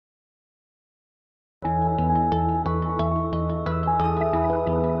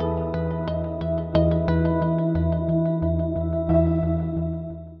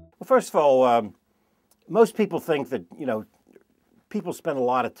first of all, most people think that, people spend a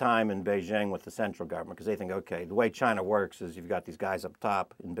lot of time in Beijing with the central government because they think, okay, the way China works is you've got these guys up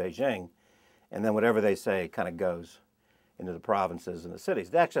top in Beijing, and then whatever they say kind of goes into the provinces and the cities.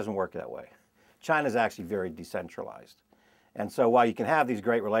 That actually doesn't work that way. China's actually very decentralized. And so while you can have these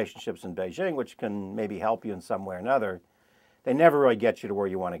great relationships in Beijing, which can maybe help you in some way or another, they never really get you to where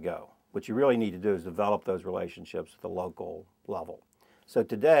you want to go. What you really need to do is develop those relationships at the local level. So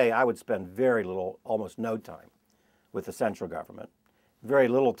today, I would spend very little, almost no time with the central government, very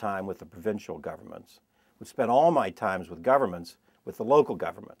little time with the provincial governments. Would spend all my times with governments, with the local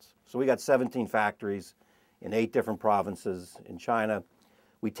governments. So we got 17 factories in 8 different provinces in China.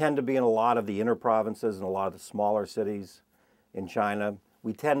 We tend to be in a lot of the inner provinces and a lot of the smaller cities in China.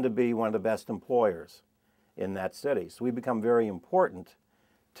 We tend to be one of the best employers in that city. So we become very important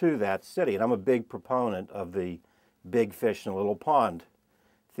to that city. And I'm a big proponent of the big fish in a little pond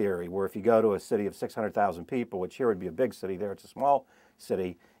theory, where if you go to a city of 600,000 people, which here would be a big city, there it's a small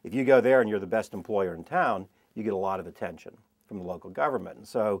city, if you go there and you're the best employer in town, you get a lot of attention from the local government. And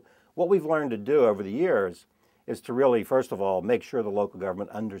so what we've learned to do over the years is to really, first of all, make sure the local government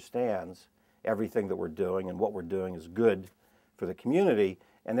understands everything that we're doing and what we're doing is good for the community,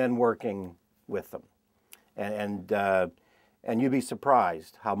 and then working with them. And you'd be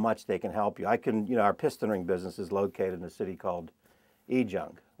surprised how much they can help you. Our piston ring business is located in a city called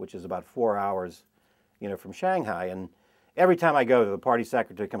Beijing, which is about 4 hours, from Shanghai. And every time I go there, the party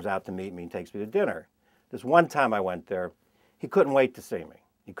secretary comes out to meet me and takes me to dinner. This one time I went there, he couldn't wait to see me.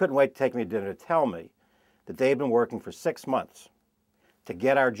 He couldn't wait to take me to dinner to tell me that they had been working for 6 months to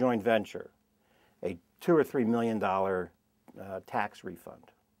get our joint venture a $2 or $3 million tax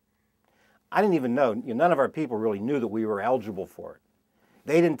refund. I didn't even know, none of our people really knew that we were eligible for it.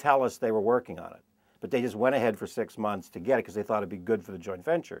 They didn't tell us they were working on it, but they just went ahead for 6 months to get it because they thought it'd be good for the joint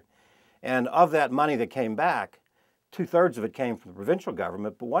venture. And of that money that came back, 2/3 of it came from the provincial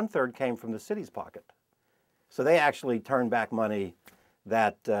government, but 1/3 came from the city's pocket. So they actually turned back money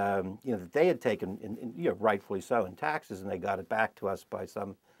that that they had taken, rightfully so, in taxes, and they got it back to us by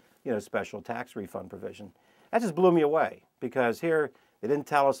some, special tax refund provision. That just blew me away, because here they didn't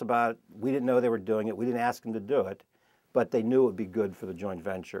tell us about it. We didn't know they were doing it. We didn't ask them to do it, but they knew it would be good for the joint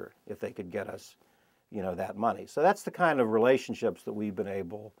venture if they could get us, that money. So that's the kind of relationships that we've been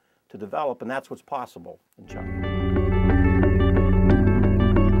able to develop, and that's what's possible in China.